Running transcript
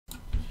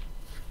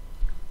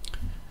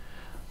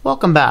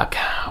Welcome back.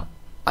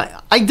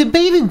 I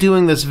debated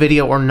doing this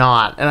video or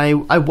not,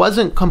 and I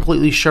wasn't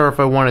completely sure if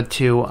I wanted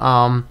to.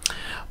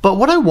 But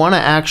what I want to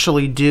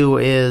actually do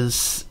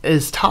is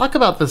talk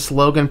about this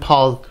Logan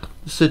Paul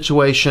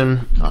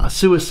situation,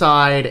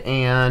 suicide,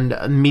 and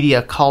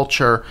media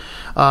culture,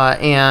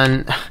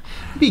 and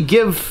maybe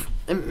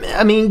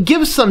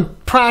give some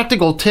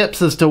practical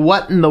tips as to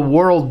what in the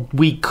world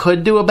we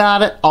could do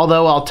about it,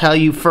 although I'll tell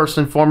you first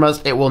and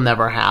foremost, it will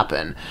never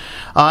happen.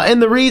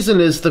 And the reason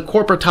is the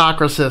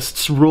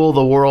corporatocracists rule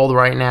the world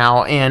right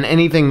now, and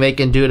anything they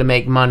can do to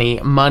make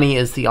money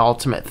is the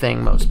ultimate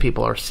thing most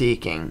people are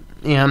seeking.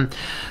 And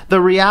the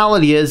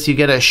reality is you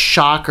get a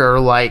shocker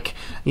like,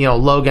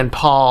 Logan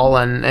Paul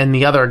and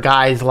the other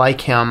guys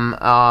like him.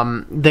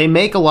 They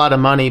make a lot of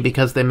money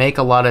because they make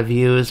a lot of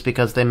views,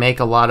 because they make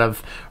a lot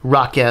of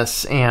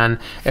ruckus, and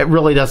it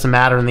really doesn't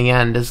matter in the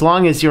end. As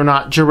long as you're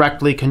not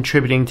directly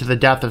contributing to the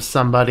death of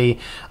somebody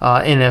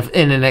in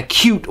an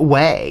acute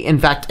way. In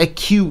fact,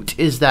 acute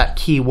is that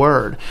key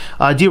word.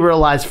 Do you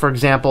realize, for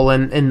example,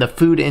 in the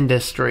food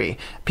industry,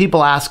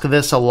 people ask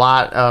this a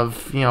lot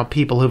of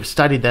people who've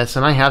studied this,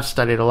 and I have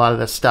studied a lot of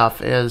this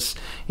stuff, is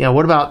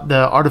what about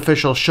the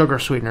artificial sugar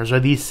sweeteners? Are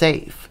these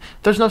safe?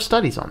 There's no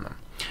studies on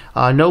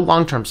them. No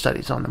long-term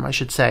studies on them, I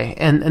should say.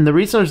 And the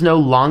reason there's no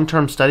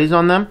long-term studies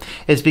on them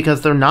is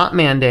because they're not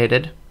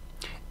mandated,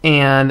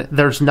 and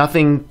there's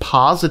nothing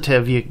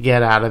positive you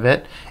get out of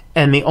it.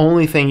 And the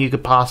only thing you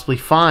could possibly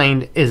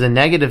find is a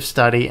negative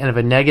study, and if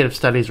a negative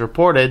study is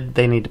reported,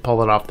 they need to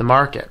pull it off the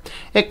market.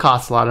 It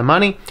costs a lot of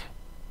money,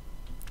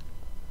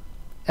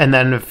 and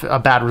then if a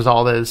bad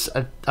result is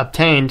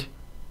obtained,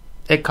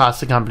 it costs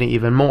the company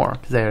even more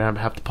because they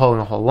have to pull in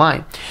the whole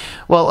line.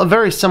 Well, a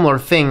very similar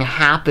thing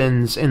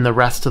happens in the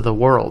rest of the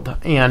world,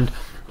 and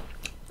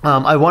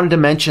I wanted to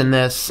mention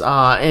this,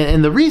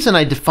 and the reason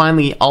I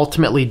finally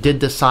ultimately did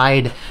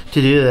decide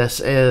to do this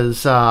is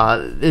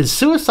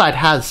suicide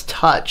has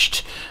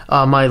touched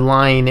my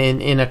line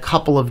in a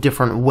couple of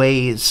different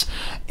ways,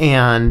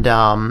 and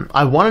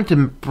I wanted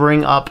to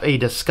bring up a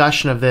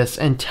discussion of this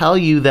and tell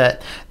you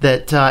that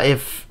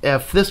if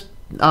this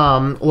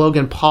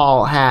Logan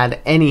Paul had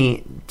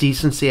any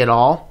decency at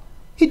all,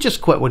 he'd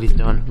just quit what he's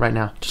doing right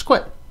now. Just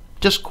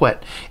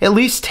quit. At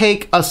least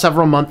take a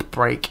several-month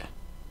break,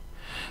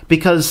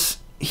 because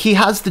he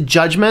has the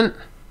judgment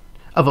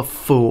of a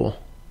fool.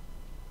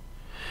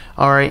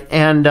 All right,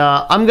 and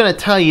I'm going to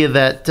tell you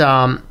that,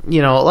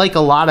 like a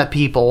lot of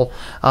people,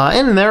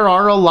 and there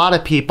are a lot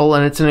of people,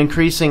 and it's an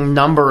increasing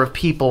number of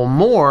people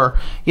more,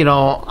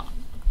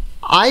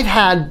 I've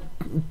had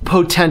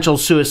potential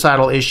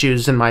suicidal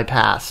issues in my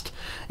past.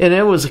 And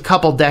it was a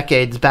couple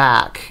decades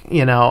back,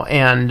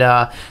 and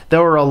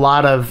there were a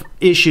lot of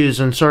issues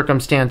and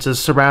circumstances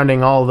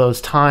surrounding all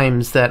those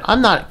times that I'm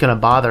not going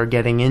to bother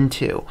getting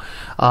into.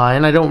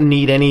 And I don't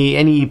need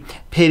any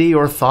pity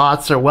or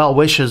thoughts or well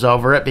wishes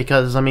over it,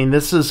 because,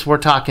 we're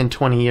talking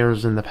 20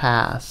 years in the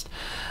past.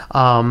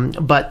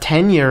 But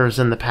 10 years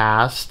in the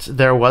past,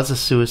 there was a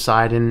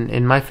suicide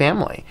in my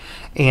family.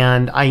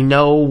 And I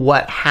know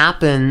what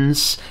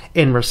happens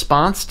in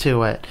response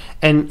to it.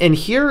 And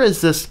here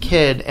is this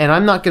kid, and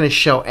I'm not going to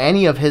show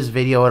any of his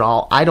video at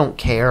all. I don't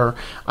care.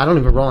 I don't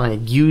even want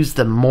to use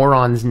the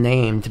moron's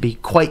name, to be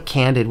quite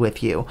candid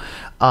with you.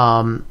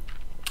 And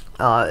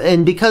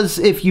because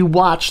if you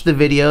watch the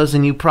videos,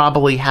 and you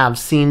probably have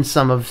seen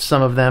some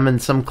of them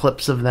and some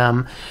clips of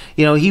them,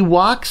 he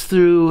walks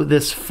through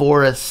this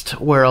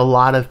forest where a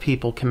lot of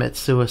people commit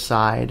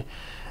suicide.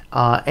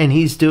 And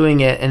he's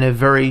doing it in a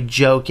very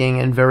joking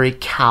and very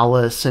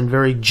callous and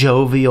very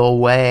jovial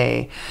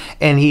way.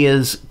 And he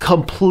is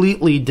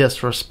completely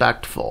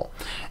disrespectful.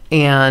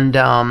 And,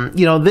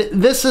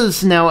 this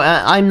is now,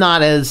 I'm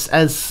not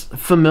as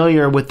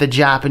familiar with the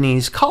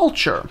Japanese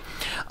culture.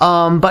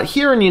 But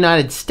here in the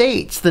United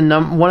States,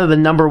 one of the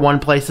number one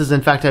places,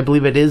 in fact, I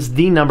believe it is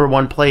the number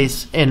one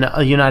place in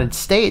the United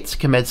States to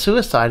commit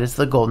suicide, is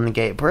the Golden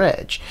Gate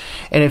Bridge.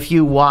 And if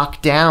you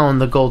walk down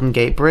the Golden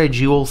Gate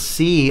Bridge, you will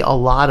see a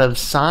lot of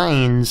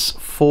signs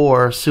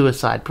for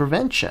suicide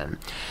prevention.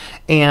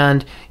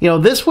 And,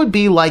 this would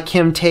be like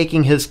him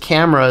taking his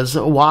cameras,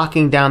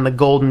 walking down the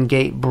Golden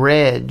Gate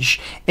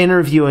Bridge,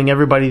 interviewing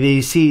everybody that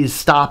he sees,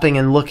 stopping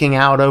and looking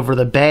out over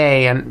the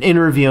bay and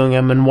interviewing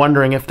them and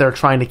wondering if they're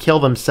trying to kill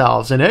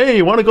themselves. And, hey,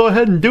 you want to go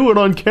ahead and do it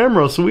on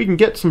camera so we can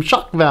get some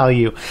shock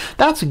value.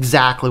 That's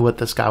exactly what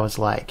this guy was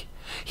like.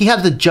 He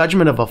had the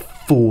judgment of a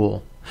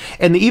fool.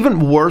 And the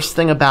even worse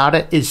thing about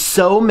it is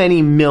so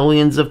many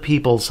millions of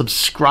people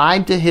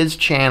subscribe to his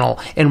channel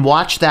and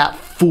watch that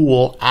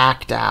fool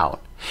act out.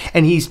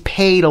 And he's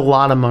paid a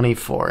lot of money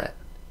for it.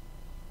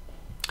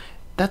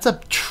 That's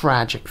a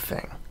tragic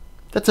thing.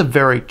 That's a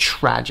very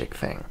tragic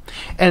thing.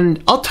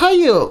 And I'll tell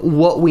you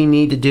what we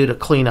need to do to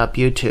clean up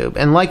YouTube.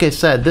 And like I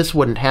said, this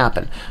wouldn't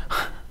happen.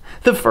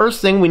 The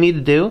first thing we need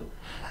to do,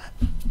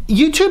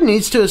 YouTube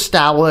needs to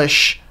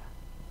establish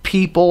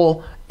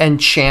people and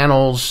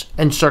channels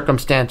and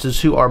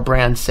circumstances who are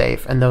brand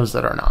safe and those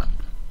that are not.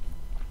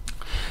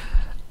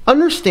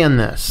 Understand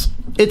this.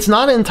 It's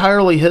not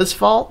entirely his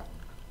fault.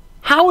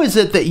 How is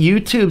it that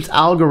YouTube's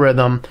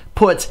algorithm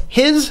puts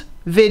his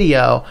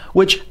video,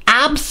 which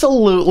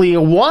absolutely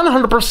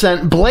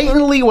 100%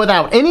 blatantly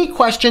without any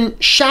question,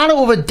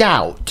 shadow of a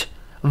doubt,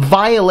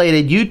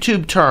 violated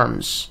YouTube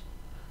terms,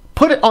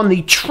 put it on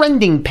the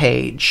trending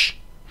page,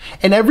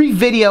 and every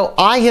video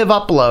I have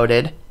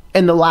uploaded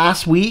in the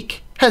last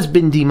week has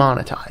been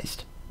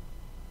demonetized?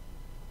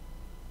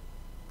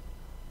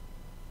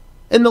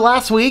 In the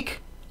last week,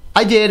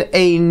 I did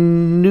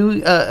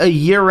a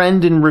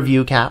year-end in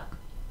review cap.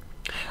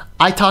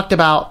 I talked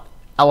about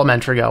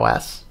Elementary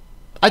OS.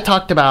 I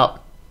talked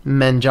about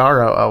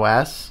Manjaro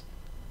OS.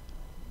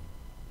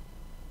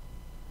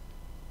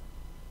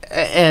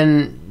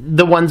 And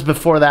the ones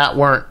before that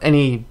weren't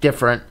any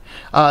different.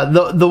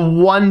 The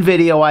one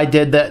video I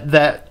did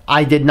that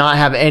I did not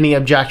have any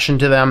objection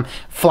to them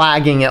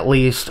flagging, at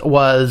least,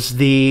 was I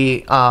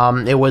think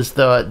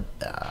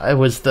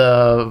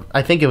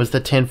it was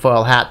the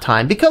tinfoil hat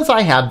time, because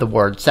I had the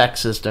word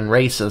sexist and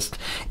racist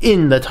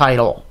in the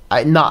title.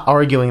 I'm not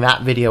arguing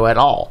that video at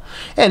all.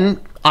 And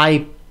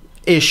I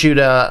issued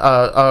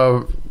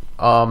a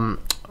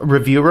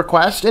review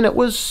request, and it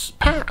was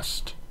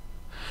passed.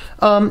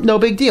 No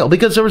big deal,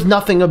 because there was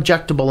nothing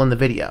objectable in the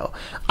video.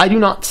 I do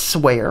not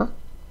swear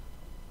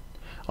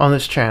on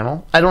this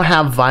channel. I don't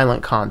have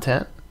violent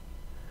content.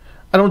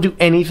 I don't do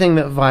anything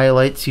that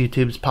violates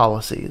YouTube's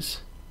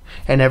policies.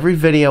 And every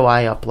video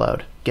I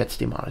upload gets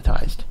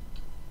demonetized.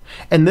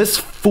 And this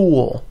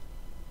fool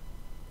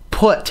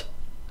put,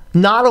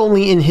 not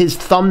only in his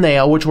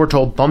thumbnail, which we're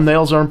told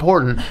thumbnails are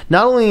important,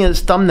 not only in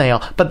his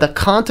thumbnail, but the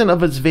content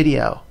of his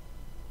video,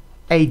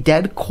 a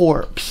dead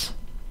corpse,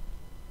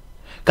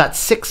 got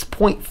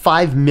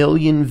 6.5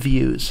 million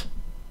views.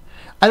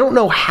 I don't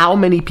know how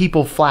many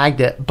people flagged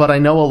it, but I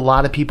know a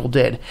lot of people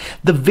did.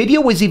 The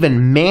video was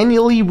even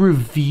manually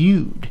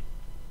reviewed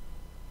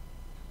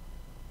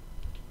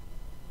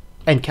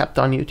and kept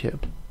on YouTube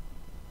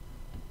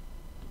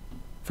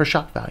for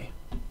shock value.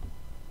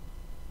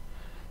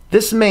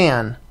 This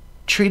man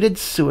treated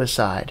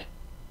suicide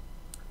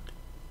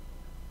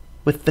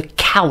with the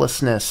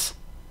callousness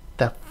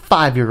that a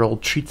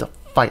 5-year-old treats a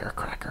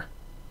firecracker.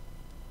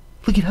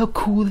 Look at how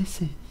cool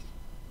this is.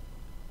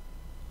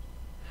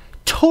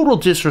 Total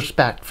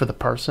disrespect for the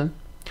person.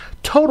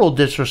 Total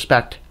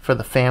disrespect for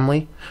the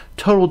family.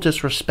 Total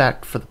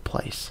disrespect for the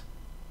place.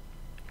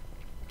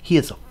 He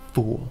is a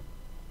fool.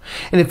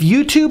 And if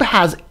YouTube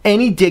has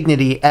any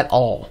dignity at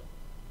all,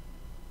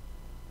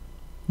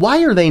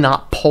 why are they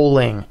not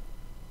polling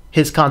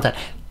his content?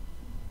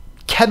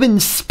 Kevin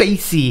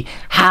Spacey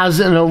has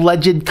an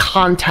alleged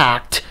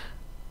contact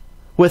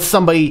with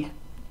somebody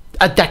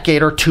a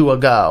decade or two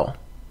ago,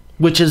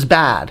 which is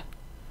bad.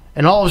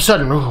 And all of a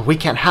sudden, we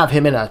can't have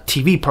him in a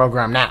TV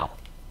program now.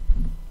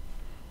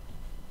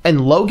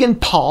 And Logan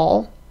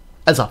Paul,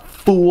 as a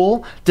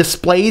fool,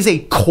 displays a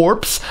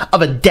corpse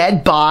of a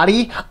dead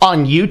body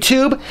on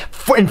YouTube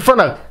in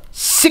front of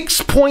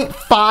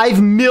 6.5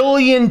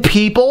 million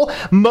people,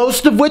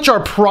 most of which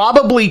are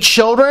probably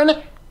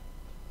children,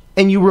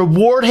 and you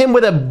reward him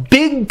with a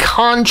big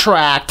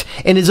contract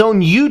in his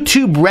own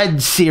YouTube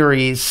Red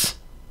series.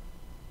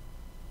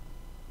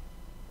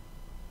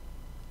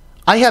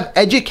 I have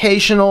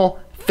educational,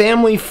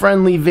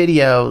 family-friendly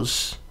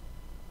videos.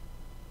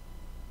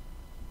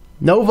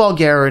 No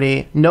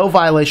vulgarity, no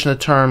violation of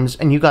terms,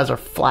 and you guys are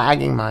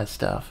flagging my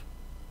stuff.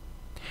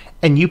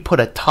 And you put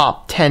a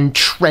top 10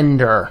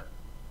 trender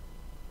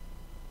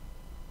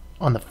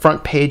on the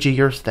front page of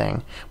your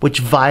thing, which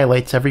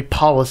violates every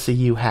policy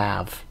you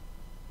have.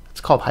 It's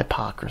called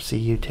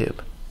hypocrisy, YouTube.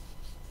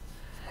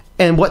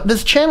 And what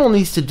this channel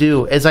needs to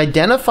do is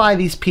identify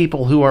these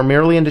people who are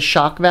merely into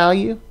shock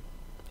value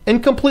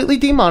and completely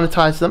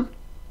demonetize them,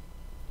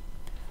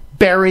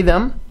 bury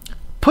them,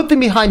 put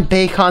them behind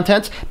pay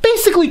contents,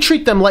 basically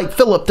treat them like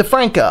Philip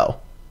DeFranco.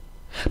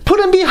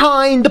 Put them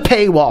behind the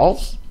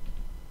paywalls.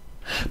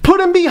 Put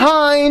them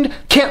behind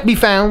can't be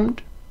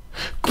found.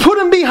 Put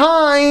him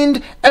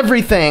behind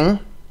everything,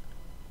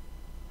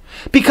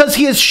 because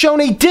he has shown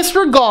a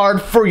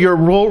disregard for your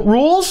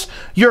rules,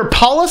 your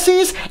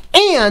policies,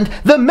 and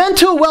the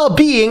mental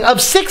well-being of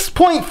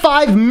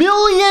 6.5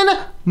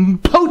 million,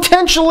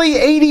 potentially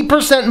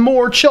 80%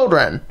 more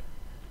children,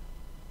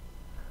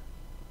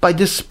 by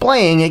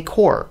displaying a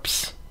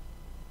corpse.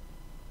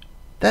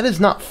 That is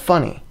not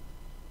funny.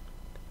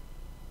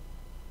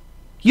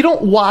 You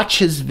don't watch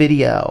his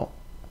video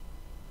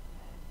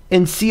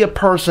and see a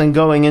person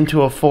going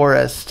into a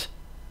forest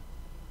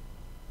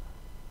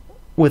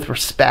with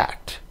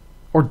respect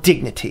or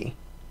dignity.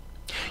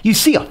 You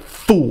see a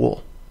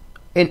fool,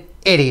 an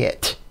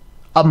idiot,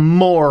 a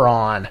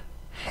moron.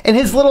 And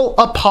his little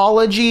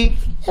apology,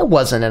 it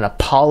wasn't an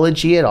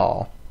apology at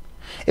all.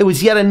 It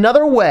was yet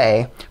another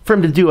way for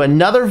him to do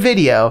another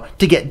video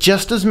to get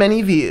just as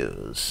many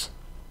views.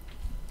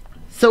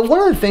 So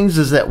one of the things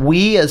is that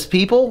we as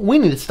people, we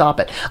need to stop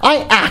it.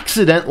 I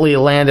accidentally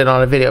landed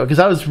on a video because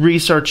I was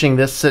researching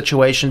this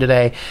situation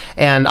today,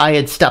 and I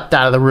had stepped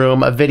out of the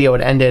room, a video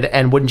had ended,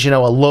 and wouldn't you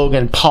know, a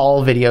Logan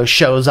Paul video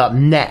shows up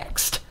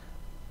next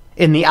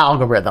in the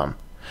algorithm.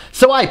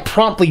 So I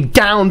promptly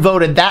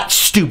downvoted that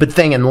stupid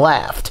thing and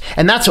left.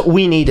 And that's what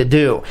we need to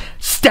do.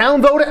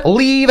 Downvote it,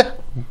 leave,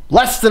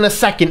 less than a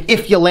second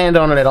if you land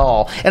on it at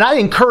all. And I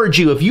encourage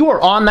you, if you are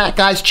on that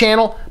guy's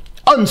channel,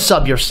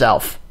 unsub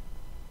yourself.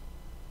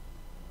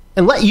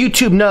 And let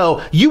YouTube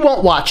know you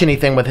won't watch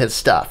anything with his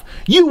stuff.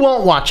 You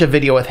won't watch a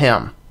video with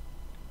him.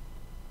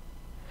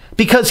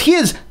 Because he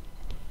is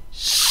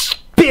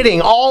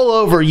spitting all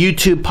over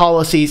YouTube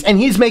policies, and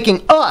he's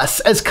making us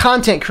as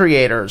content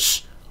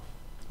creators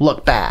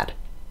look bad.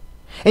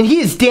 And he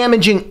is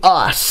damaging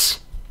us.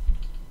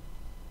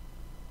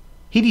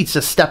 He needs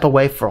to step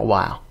away for a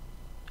while.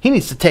 He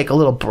needs to take a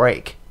little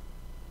break.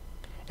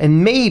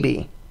 And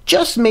maybe,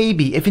 just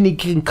maybe, if he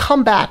can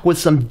come back with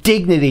some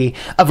dignity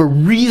of a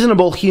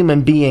reasonable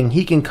human being,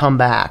 he can come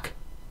back.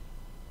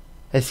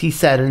 As he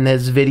said in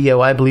his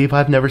video, I believe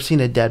I've never seen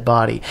a dead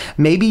body.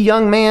 Maybe,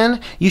 young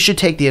man, you should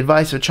take the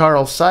advice of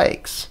Charles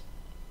Sykes.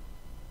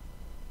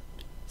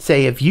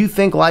 Say, if you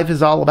think life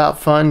is all about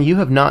fun, you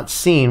have not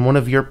seen one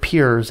of your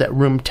peers at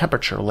room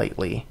temperature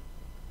lately.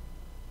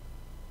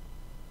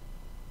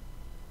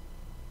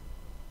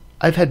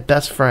 I've had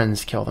best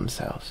friends kill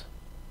themselves.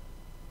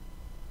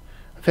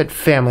 I've had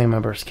family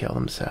members kill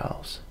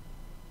themselves.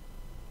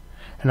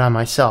 And I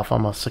myself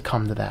almost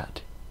succumbed to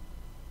that.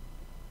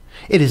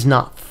 It is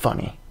not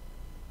funny.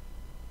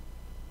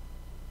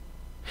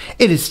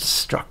 It is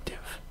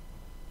destructive.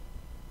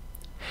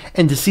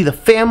 And to see the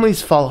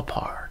families fall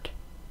apart.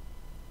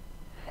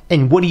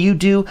 And what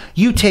do?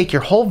 You take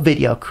your whole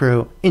video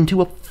crew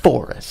into a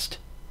forest.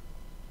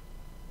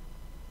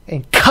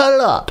 And cut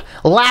it up,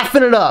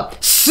 laughing it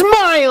up,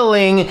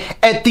 smiling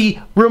at the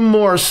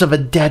remorse of a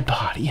dead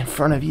body in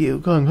front of you.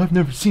 Going, I've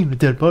never seen a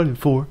dead body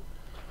before.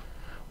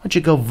 Why don't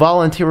you go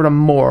volunteer at a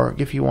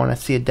morgue if you want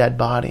to see a dead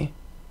body?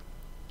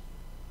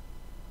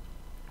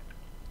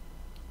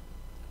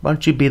 Why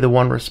don't you be the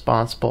one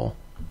responsible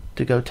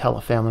to go tell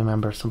a family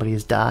member somebody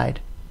has died?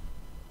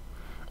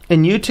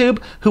 And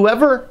YouTube,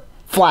 whoever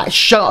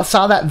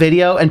saw that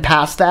video and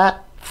passed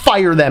that,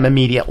 fire them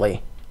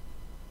immediately.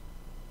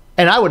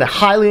 And I would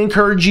highly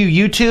encourage you,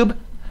 YouTube,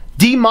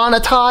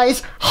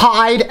 demonetize,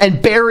 hide,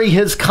 and bury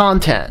his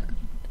content.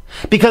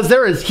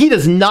 Because he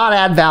does not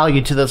add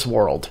value to this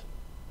world.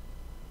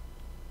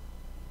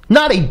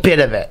 Not a bit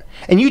of it.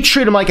 And you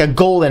treat him like a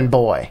golden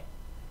boy.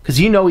 Because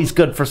you know he's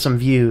good for some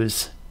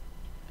views.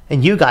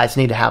 And you guys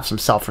need to have some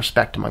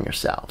self-respect among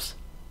yourselves.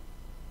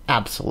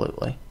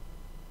 Absolutely.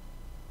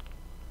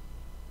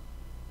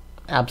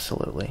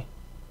 Absolutely.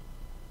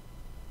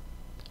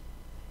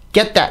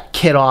 Get that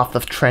kid off the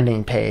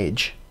trending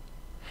page.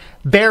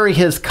 Bury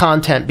his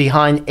content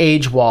behind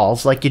age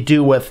walls like you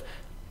do with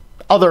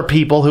other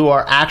people who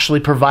are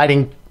actually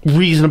providing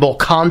reasonable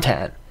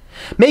content.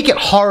 Make it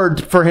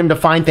hard for him to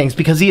find things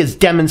because he has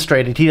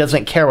demonstrated he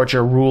doesn't care what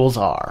your rules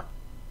are.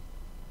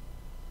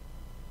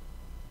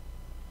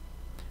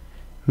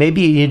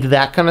 Maybe you do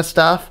that kind of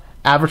stuff,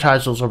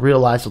 advertisers will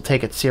realize they'll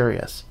take it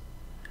serious.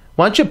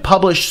 Why don't you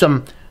publish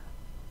some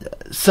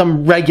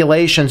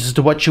regulations as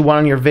to what you want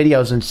on your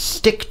videos and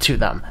stick to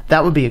them?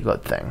 That would be a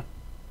good thing.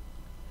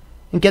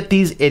 And get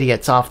these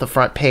idiots off the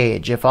front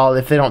page if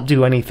they don't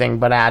do anything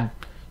but add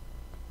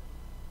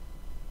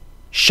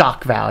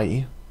shock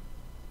value.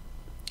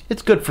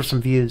 It's good for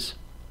some views.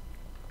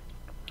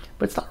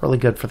 But it's not really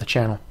good for the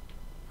channel.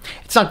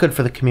 It's not good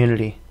for the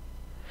community.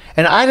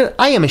 And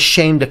I am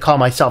ashamed to call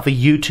myself a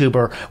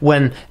YouTuber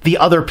when the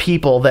other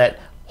people that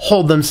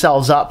hold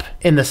themselves up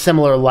in the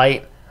similar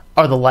light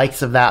are the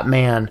likes of that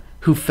man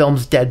who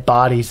films dead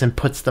bodies and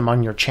puts them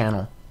on your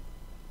channel.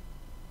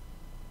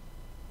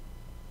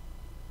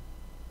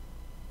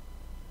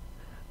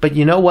 But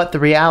you know what the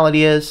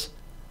reality is?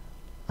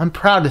 I'm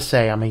proud to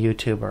say I'm a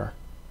YouTuber.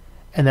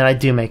 And that I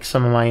do make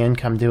some of my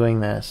income doing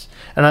this.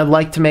 And I'd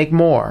like to make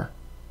more.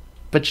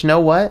 But you know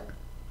what?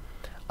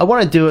 I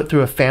want to do it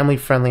through a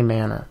family-friendly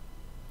manner.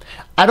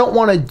 I don't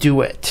want to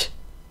do it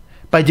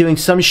by doing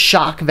some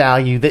shock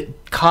value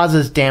that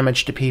causes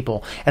damage to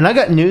people. And I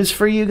got news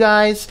for you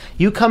guys.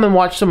 You come and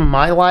watch some of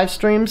my live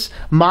streams,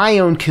 my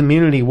own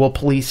community will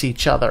police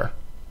each other.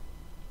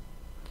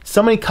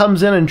 Somebody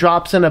comes in and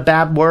drops in a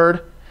bad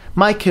word,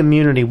 my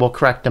community will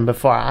correct them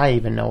before I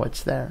even know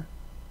it's there.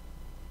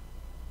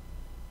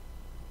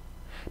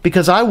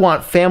 Because I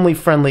want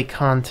family-friendly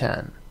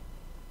content.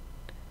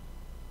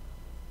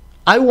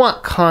 I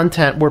want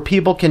content where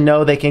people can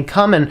know they can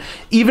come and,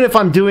 even if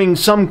I'm doing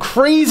some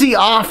crazy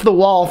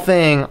off-the-wall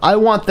thing, I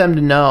want them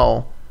to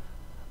know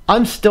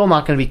I'm still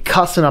not going to be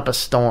cussing up a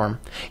storm.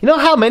 You know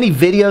how many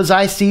videos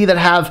I see that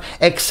have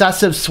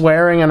excessive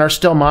swearing and are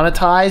still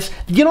monetized?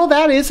 You know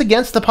that is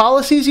against the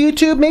policies,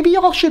 YouTube? Maybe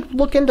y'all should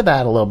look into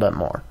that a little bit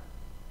more.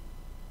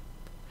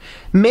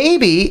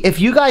 Maybe if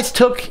you guys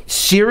took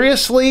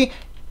seriously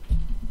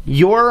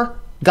your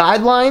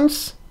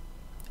guidelines,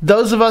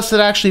 those of us that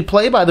actually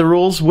play by the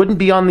rules wouldn't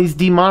be on these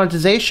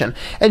demonetization.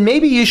 And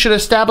maybe you should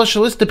establish a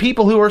list of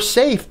people who are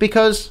safe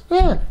because,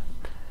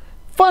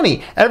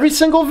 funny. Every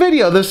single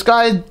video this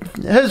guy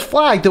has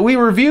flagged that we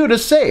reviewed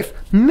as safe.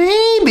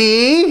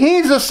 Maybe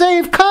he's a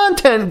safe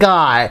content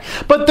guy.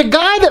 But the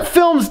guy that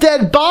films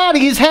dead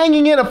bodies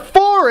hanging in a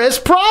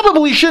forest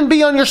probably shouldn't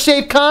be on your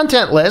safe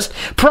content list,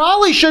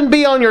 probably shouldn't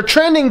be on your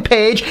trending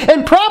page,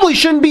 and probably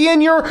shouldn't be in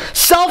your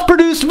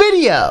self-produced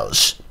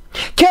videos.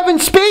 Kevin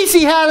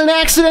Spacey had an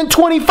accident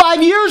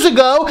 25 years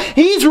ago.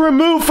 He's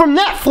removed from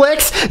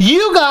Netflix.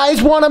 You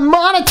guys want to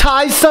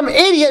monetize some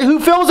idiot who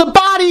films a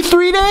body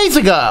 3 days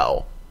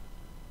ago.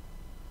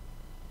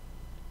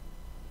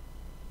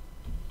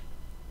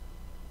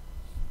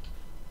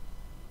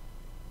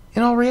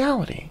 In all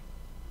reality.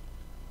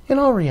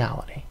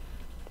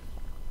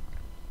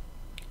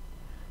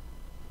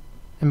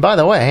 And by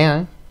the way,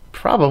 I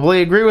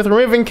probably agree with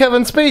removing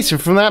Kevin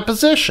Spacey from that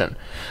position.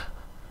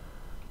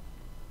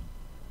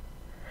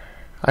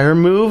 I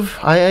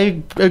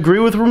agree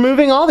with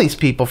removing all these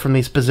people from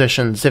these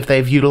positions if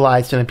they've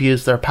utilized and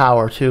abused their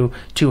power to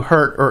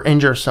hurt or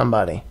injure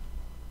somebody.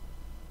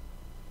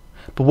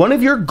 But one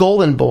of your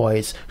golden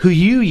boys who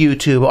you,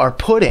 YouTube, are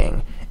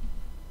putting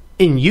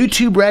in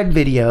YouTube Red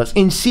videos,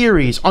 in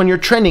series, on your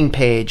trending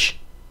page,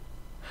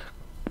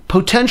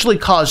 potentially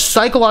cause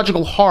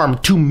psychological harm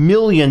to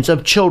millions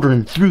of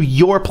children through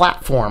your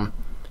platform.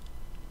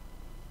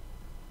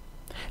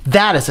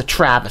 That is a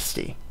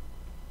travesty.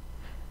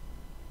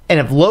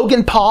 And if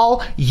Logan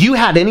Paul, you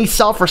had any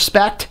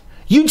self-respect,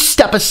 you'd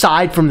step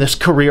aside from this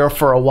career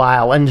for a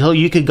while until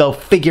you could go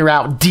figure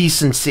out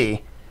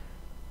decency.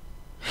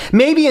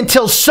 Maybe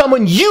until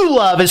someone you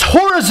love is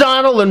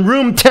horizontal and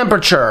room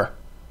temperature.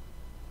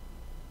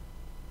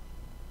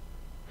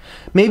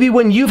 Maybe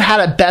when you've had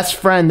a best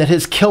friend that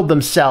has killed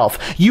themselves,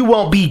 you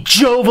won't be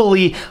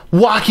jovially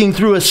walking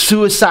through a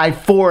suicide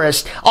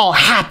forest all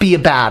happy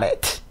about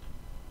it.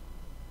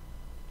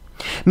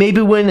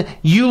 Maybe when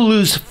you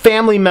lose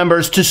family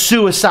members to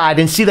suicide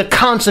and see the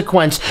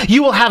consequence,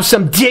 you will have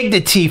some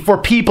dignity for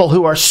people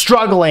who are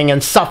struggling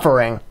and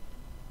suffering.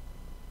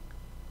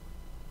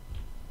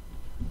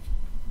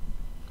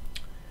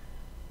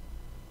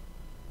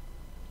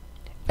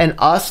 And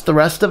us, the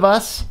rest of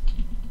us,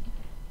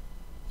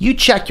 you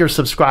check your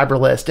subscriber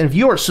list, and if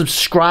you are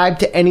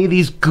subscribed to any of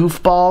these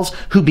goofballs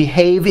who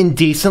behave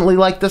indecently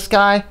like this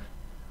guy,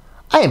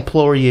 I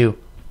implore you,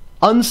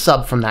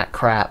 unsub from that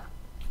crap.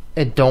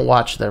 And don't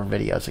watch their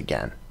videos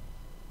again.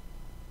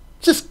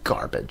 Just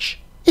garbage.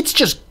 It's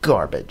just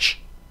garbage.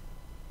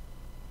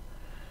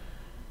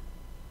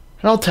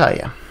 And I'll tell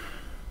you,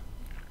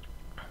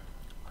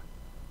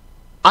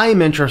 I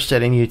am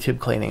interested in YouTube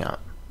cleaning up.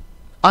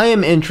 I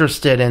am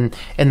interested in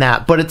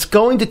that, but it's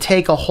going to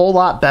take a whole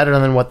lot better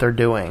than what they're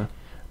doing.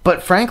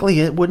 But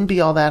frankly, it wouldn't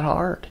be all that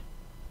hard.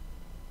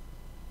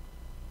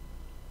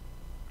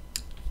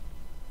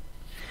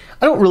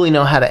 I don't really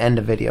know how to end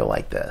a video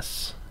like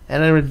this.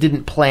 And I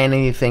didn't plan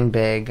anything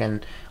big,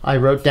 and I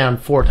wrote down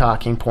 4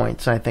 talking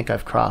points, and I think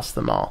I've crossed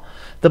them all.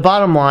 The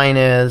bottom line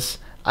is,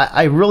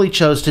 I really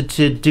chose to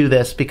do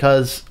this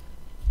because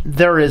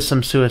there is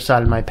some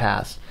suicide in my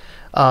past.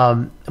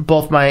 In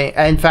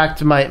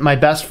fact, my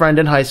best friend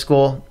in high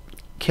school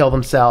killed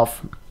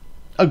himself.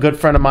 A good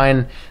friend of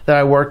mine that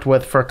I worked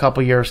with for a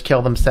couple years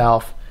killed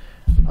himself.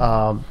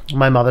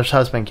 My mother's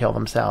husband killed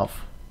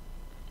himself.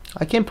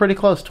 I came pretty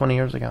close 20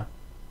 years ago.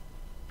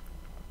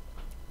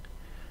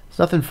 There's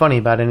nothing funny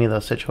about any of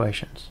those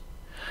situations.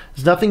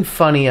 There's nothing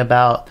funny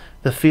about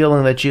the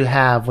feeling that you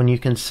have when you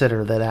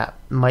consider that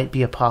might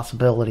be a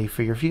possibility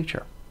for your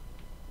future.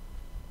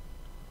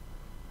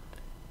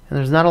 And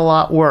there's not a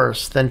lot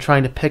worse than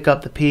trying to pick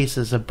up the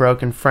pieces of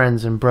broken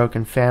friends and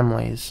broken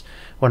families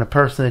when a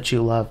person that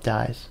you love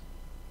dies.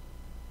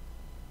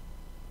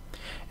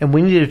 And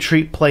we need to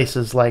treat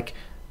places like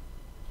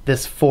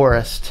this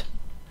forest,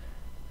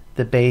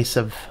 the base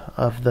of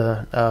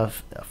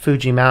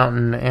Fuji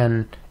Mountain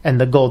and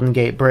the Golden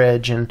Gate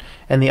Bridge and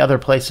the other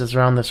places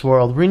around this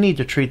world. We need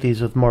to treat these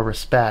with more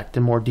respect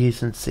and more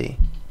decency.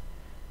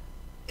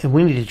 And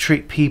we need to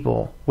treat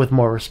people with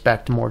more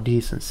respect and more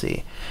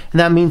decency. And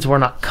that means we're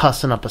not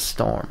cussing up a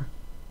storm.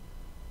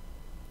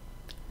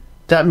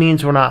 That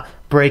means we're not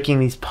breaking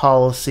these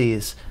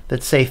policies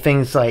that say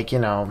things like,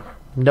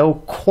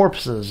 no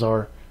corpses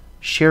or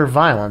sheer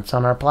violence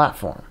on our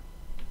platform.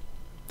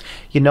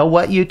 You know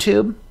what,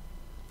 YouTube?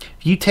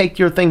 If you take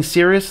your thing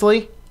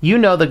seriously, you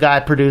know the guy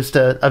produced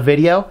a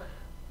video.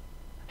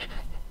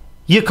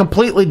 You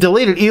completely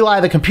deleted Eli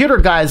the Computer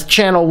Guy's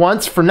channel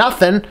once for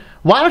nothing.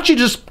 Why don't you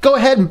just go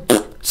ahead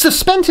and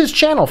suspend his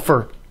channel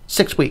for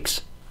 6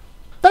 weeks?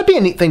 That'd be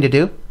a neat thing to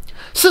do.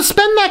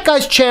 Suspend that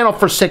guy's channel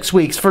for 6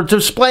 weeks for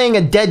displaying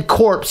a dead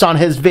corpse on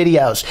his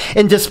videos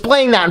and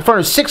displaying that in front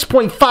of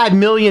 6.5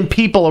 million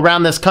people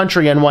around this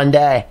country in one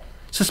day.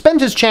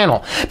 Suspend his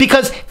channel,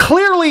 because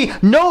clearly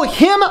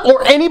him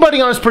or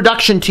anybody on his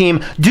production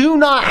team do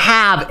not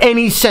have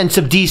any sense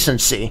of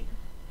decency.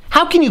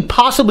 How can you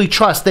possibly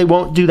trust they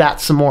won't do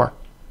that some more?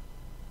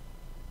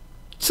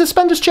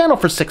 Suspend his channel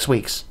for 6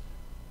 weeks.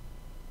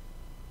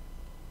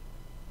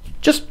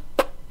 Just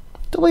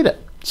delete it.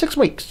 6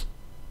 weeks.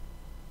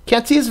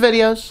 Can't see his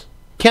videos.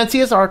 Can't see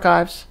his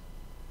archives.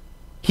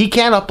 He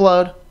can't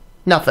upload.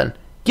 Nothing.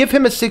 Give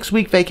him a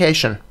 6-week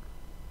vacation.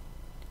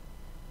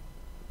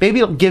 Maybe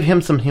it'll give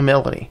him some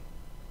humility.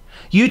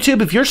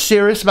 YouTube, if you're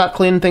serious about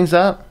cleaning things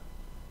up,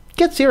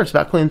 get serious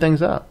about cleaning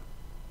things up.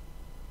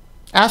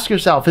 Ask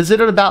yourself, is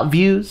it about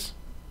views?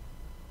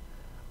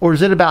 Or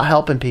is it about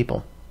helping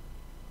people?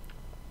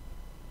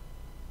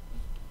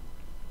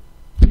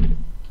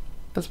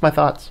 That's my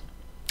thoughts.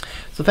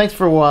 So thanks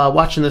for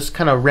watching this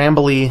kind of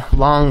rambly,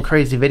 long,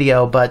 crazy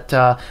video. But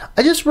I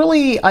just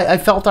really, I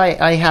felt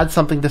I had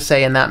something to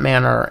say in that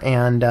manner,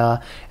 and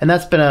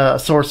that's been a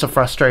source of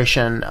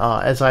frustration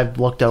as I've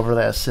looked over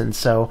this. And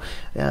so,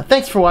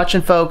 thanks for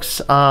watching,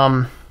 folks.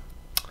 I'm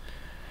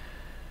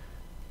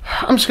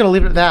just going to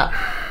leave it at that.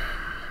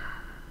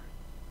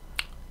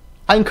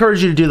 I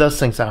encourage you to do those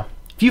things, though.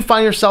 If you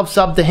find yourself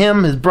subbed to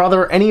him, his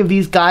brother, any of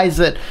these guys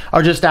that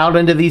are just out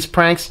into these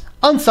pranks,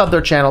 unsub their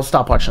channels,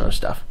 stop watching their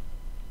stuff.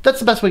 That's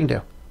the best we can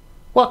do.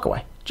 Walk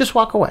away. Just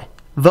walk away.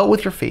 Vote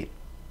with your feet.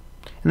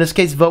 In this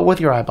case, vote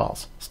with your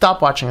eyeballs.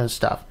 Stop watching their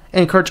stuff.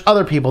 And encourage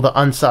other people to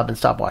unsub and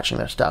stop watching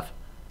their stuff.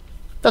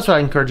 That's what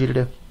I encourage you to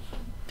do.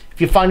 If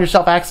you find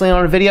yourself accidentally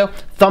on a video,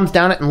 thumbs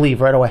down it and leave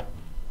right away.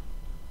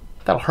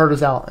 That'll hurt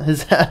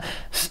his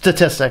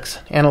statistics,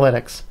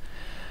 analytics.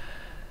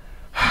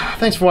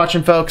 Thanks for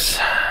watching, folks.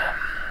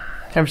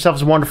 Have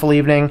yourselves a wonderful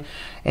evening.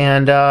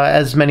 And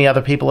as many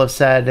other people have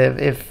said,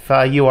 if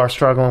you are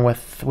struggling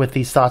with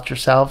these thoughts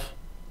yourself,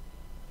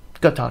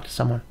 go talk to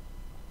someone.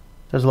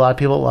 There's a lot of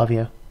people that love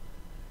you.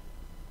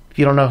 If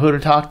you don't know who to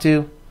talk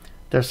to,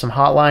 there's some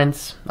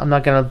hotlines. I'm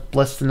not going to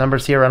list the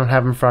numbers here. I don't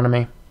have them in front of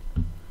me.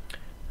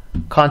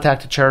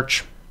 Contact a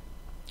church.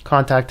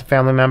 Contact a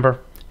family member.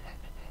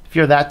 If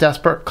you're that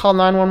desperate, call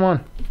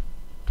 911.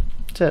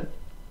 That's it.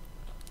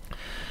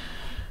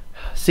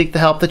 Seek the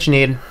help that you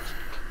need.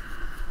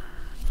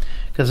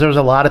 Because there's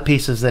a lot of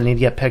pieces that need to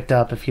get picked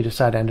up if you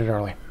decide to end it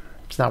early.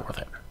 It's not worth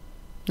it.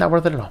 Not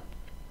worth it at all.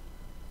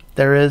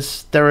 There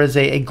is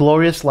a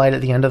glorious light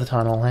at the end of the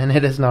tunnel, and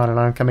it is not an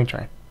oncoming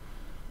train.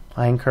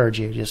 I encourage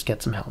you to just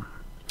get some help.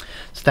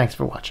 So thanks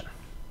for watching.